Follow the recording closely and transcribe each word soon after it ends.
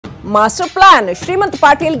Master plan Shrimant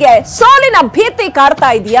ಪಾಟೀಲ್ಗೆ ಸೋಲಿನ ಭೀತಿ ಕಾಡ್ತಾ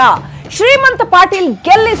ಇದೆಯಾ? Shrimant Patil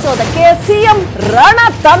ಗೆಲ್ಲಿಸೋದಕ್ಕೆ CM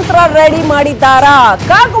ರಣತಂತ್ರ ready ಮಾಡಿದ್ದಾರಾ?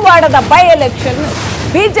 ಕಾಗವಾಡದ by election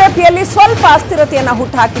ಬಿಜೆಪಿಯಲ್ಲಿ ಸ್ವಲ್ಪ ಅಸ್ಥಿರತೆಯನ್ನ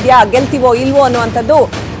ಹುಟ್ಟುಹಾಕಿದ್ಯಾ? ಗೆಲ್ತೀವೋ ಇಲ್ವೋ ಅನ್ನುವಂಥದ್ದು.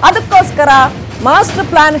 ಅದಕ್ಕೋಸ್ಕರ ಮಾಸ್ಟರ್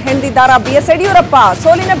ಪ್ಲಾನ್ ಹೆಣೆದಿದ್ದಾರಾ BS ಯಡಿಯೂರಪ್ಪ?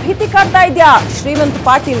 ಸೋಲಿನ ಭೀತಿ ಕಾಡ್ತಾ ಇದೆಯಾ ಶ್ರೀಮಂತ್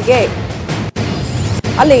ಪಾಟೀಲ್ಗೆ?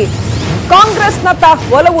 ಅಲ್ಲಿ ಕಾಂಗ್ರೆಸ್ನತ್ತ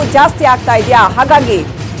ಒಲವು ಜಾಸ್ತಿ ಆಗ್ತಾ ಇದೆಯಾ? ಹಾಗಾಗಿ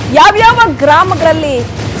ಯಾವ್ಯಾವ ಗ್ರಾಮಗಳಲ್ಲಿ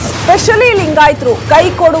ಸ್ಪೆಷಲಿ ಲಿಂಗಾಯತರು ಕೈ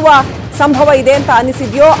ಕೊಡುವ ಸಂಭವ ಇದೆ ಅಂತ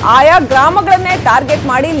ಅನಿಸಿದ್ಯೋ ಆಯಾ ಗ್ರಾಮಗಳನ್ನೇ ಟಾರ್ಗೆಟ್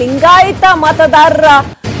ಮಾಡಿ ಲಿಂಗಾಯತ ಮತದಾರರ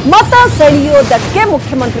ಮತ ಸೆಳೆಯೋದಕ್ಕೆ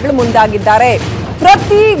ಮುಖ್ಯಮಂತ್ರಿಗಳು ಮುಂದಾಗಿದ್ದಾರೆ.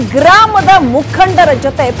 ಪ್ರತಿ ಗ್ರಾಮದ ಮುಖಂಡರ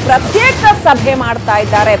ಜೊತೆ ಪ್ರತ್ಯೇಕ ಸಭೆ ಮಾಡ್ತಾ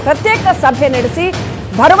ಇದ್ದಾರೆ. ಪ್ರತ್ಯೇಕ ಸಭೆ ನಡೆಸಿ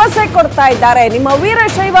ಭರವಸೆ ಕೊಡ್ತಾ ಇದ್ದಾರೆ. ನಿಮ್ಮ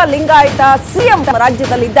ವೀರಶೈವ ಲಿಂಗಾಯತ ಸಿಎಂ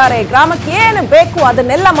ರಾಜ್ಯದಲ್ಲಿದ್ದಾರೆ, ಗ್ರಾಮಕ್ಕೆ ಏನು ಬೇಕು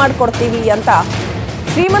ಅದನ್ನೆಲ್ಲ ಮಾಡ್ಕೊಡ್ತೀವಿ ಅಂತ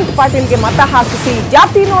ಶ್ರೀಮಂತ್ ಪಾಟೀಲ್ಗೆ ಮತ ಹಾಕಿಸಿ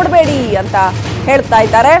ಜಾತಿ ನೋಡಬೇಡಿ ಅಂತ ಹೇಳ್ತಾ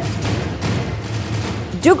ಇದ್ದಾರೆ.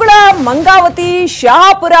 ಜುಗುಳ, ಮಂಗಾವತಿ,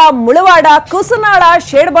 ಶಹಾಪುರ, ಮುಳವಾಡ, ಕುಸನಾಳ,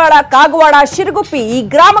 ಶೇಡ್ಬಾಳ, ಕಾಗವಾಡ, ಶಿರಗುಪ್ಪಿ ಈ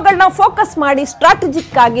ಗ್ರಾಮಗಳನ್ನ ಫೋಕಸ್ ಮಾಡಿ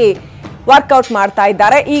ಸ್ಟ್ರಾಟಜಿಕ್ ಆಗಿ ವರ್ಕೌಟ್ ಮಾಡ್ತಾ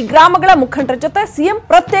ಇದ್ದಾರೆ. ಈ ಗ್ರಾಮಗಳ ಮುಖಂಡರ ಜೊತೆ ಸಿಎಂ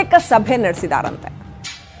ಪ್ರತ್ಯೇಕ ಸಭೆ ನಡೆಸಿದಾರಂತೆ.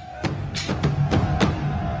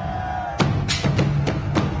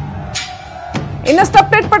 ಇನ್ನಷ್ಟು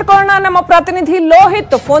ಅಪ್ಡೇಟ್ ಪಡ್ಕೊಳ್ಳೋಣ. ನಮ್ಮ ಪ್ರತಿನಿಧಿ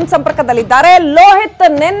ಲೋಹಿತ್ ಫೋನ್ ಸಂಪರ್ಕದಲ್ಲಿದ್ದಾರೆ. ಲೋಹಿತ್,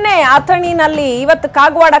 ನಿನ್ನೆ ಅಥಣಿನಲ್ಲಿ, ಇವತ್ತು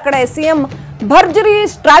ಕಾಗವಾಡ ಕಡೆ ಸಿಎಂ ಭರ್ಜರಿ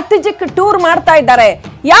ಸ್ಟ್ರಾಟಜಿಕ್ ಟೂರ್ ಮಾಡ್ತಾ ಇದ್ದಾರೆ.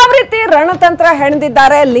 ಯಾವ ರೀತಿ ರಣತಂತ್ರ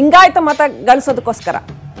ಹೆಣೆದಿದ್ದಾರೆ ಲಿಂಗಾಯತ ಮತ ಗಳಿಸೋದಕ್ಕೋಸ್ಕರ?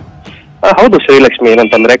 ಹೌದು ಶ್ರೀಲಕ್ಷ್ಮಿ,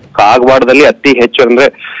 ಏನಂತಂದ್ರೆ ಕಾಗವಾಡದಲ್ಲಿ ಅತಿ ಹೆಚ್ಚು ಅಂದ್ರೆ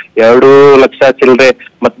 2 ಲಕ್ಷ ಚಿಲ್ಲರೆ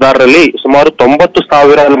ಮತದಾರರಲ್ಲಿ ಸುಮಾರು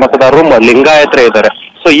 90,000 ಮತದಾರರು ಲಿಂಗಾಯತರೇ ಇದ್ದಾರೆ.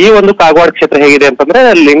 ಸೊ ಈ ಒಂದು ಕಾಗವಾಡ ಕ್ಷೇತ್ರ ಹೇಗಿದೆ ಅಂತಂದ್ರೆ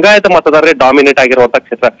ಲಿಂಗಾಯತ ಮತದಾರರೇ ಡಾಮಿನೇಟ್ ಆಗಿರುವಂತ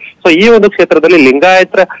ಕ್ಷೇತ್ರ. ಸೊ ಈ ಒಂದು ಕ್ಷೇತ್ರದಲ್ಲಿ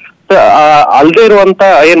ಲಿಂಗಾಯತರ ಅಲ್ಲದೆ ಇರುವಂತ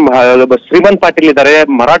ಶ್ರೀಮಂತ್ ಪಾಟೀಲ್ ಇದ್ದಾರೆ,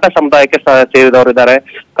 ಮರಾಠ ಸಮುದಾಯಕ್ಕೆ ಸೇರಿದವರು ಇದ್ದಾರೆ,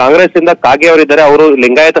 ಕಾಂಗ್ರೆಸ್ ಇಂದ ಕಾಗೆ ಅವರಿದ್ದಾರೆ, ಅವರು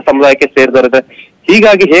ಲಿಂಗಾಯತ ಸಮುದಾಯಕ್ಕೆ ಸೇರಿದವರಿದ್ದಾರೆ.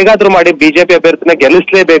 ಹೀಗಾಗಿ ಹೇಗಾದ್ರೂ ಮಾಡಿ ಬಿಜೆಪಿ ಅಭ್ಯರ್ಥಿನ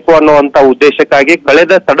ಗೆಲ್ಲಿಸಲೇಬೇಕು ಅನ್ನುವಂತ ಉದ್ದೇಶಕ್ಕಾಗಿ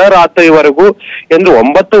ಕಳೆದ ತಡರಾತ್ರಿವರೆಗೂ ಎಂದು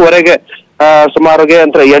 9:00ವರೆಗೆ ಸುಮಾರುಗೆ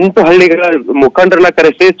ಅಂತ 8 ಹಳ್ಳಿಗಳ ಮುಖಂಡರನ್ನ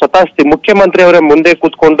ಕರೆಸಿ ಸ್ವತಃ ಮುಖ್ಯಮಂತ್ರಿ ಅವರ ಮುಂದೆ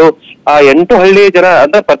ಕೂತ್ಕೊಂಡು ಆ 8 ಹಳ್ಳಿ ಜನ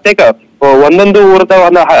ಅಂದ್ರೆ ಪ್ರತ್ಯೇಕ ಒಂದೊಂದು ಊರದ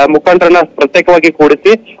ಮುಖಂಡರನ್ನ ಪ್ರತ್ಯೇಕವಾಗಿ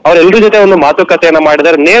ಕೂಡಿಸಿ ಅವರೆಲ್ಲರ ಜೊತೆ ಒಂದು ಮಾತುಕತೆಯನ್ನ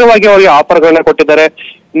ಮಾಡಿದ್ದಾರೆ. ನೇರವಾಗಿ ಅವರಿಗೆ ಆಫರ್ಗಳನ್ನ ಕೊಟ್ಟಿದ್ದಾರೆ.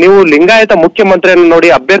 ನೀವು ಲಿಂಗಾಯತ ಮುಖ್ಯಮಂತ್ರಿಯನ್ನ ನೋಡಿ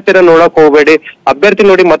ಅಭ್ಯರ್ಥಿನ ನೋಡಕ್ ಹೋಗ್ಬೇಡಿ, ಅಭ್ಯರ್ಥಿ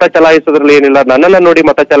ನೋಡಿ ಮತ ಚಲಾಯಿಸೋದ್ರಲ್ಲಿ ಏನಿಲ್ಲ, ನನ್ನನ್ನ ನೋಡಿ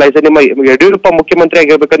ಮತ ಚಲಾಯಿಸಿ. ನಿಮ್ಮ ಯಡಿಯೂರಪ್ಪ ಮುಖ್ಯಮಂತ್ರಿ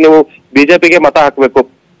ಆಗಿರ್ಬೇಕಾದ್ರೆ ನೀವು ಬಿಜೆಪಿಗೆ ಮತ ಹಾಕ್ಬೇಕು.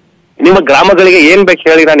 ನಿಮ್ಮ ಗ್ರಾಮಗಳಿಗೆ ಏನ್ ಬೇಕು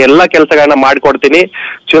ಹೇಳಿ, ನಾನು ಎಲ್ಲಾ ಕೆಲಸಗಳನ್ನ ಮಾಡ್ಕೊಡ್ತೀನಿ.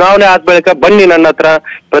 ಚುನಾವಣೆ ಆದ ಬಳಿಕ ಬನ್ನಿ ನನ್ನ ಹತ್ರ,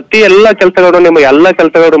 ಪ್ರತಿ ಎಲ್ಲಾ ಕೆಲಸಗಳು ನಿಮ್ಮ ಎಲ್ಲಾ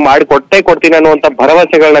ಕೆಲಸಗಳು ಮಾಡಿ ಕೊಡ್ತೀನಿ ಅನ್ನುವಂತ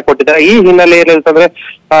ಭರವಸೆಗಳನ್ನ ಕೊಟ್ಟಿದ್ದಾರೆ. ಈ ಹಿನ್ನೆಲೆ ಏನಂತಂದ್ರೆ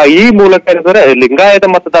ಈ ಮೂಲಕ ಏನಂದ್ರೆ ಲಿಂಗಾಯತ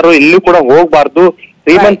ಮತದಾರರು ಇಲ್ಲೂ ಕೂಡ ಹೋಗ್ಬಾರ್ದು,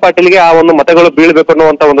 ಶ್ರೀಮಂತ್ ಪಾಟೀಲ್ಗೆ ಆ ಒಂದು ಮತಗಳು ಬೀಳ್ಬೇಕು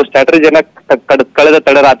ಅನ್ನುವಂತ ಒಂದು ಸ್ಟ್ರಾಟಜಿಯನ್ನ ಕಳೆದ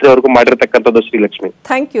ತಡರಾತ್ರಿವರೆಗೂ ಮಾಡಿರ್ತಕ್ಕಂಥದ್ದು ಶ್ರೀಲಕ್ಷ್ಮಿ.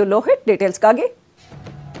 Thank you Lohith ಡೀಟೇಲ್ಸ್ಗಾಗಿ.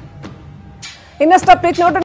 ಇನ್ನಷ್ಟು ಅಪ್ಡೇಟ್ ನೋಡೋಣ.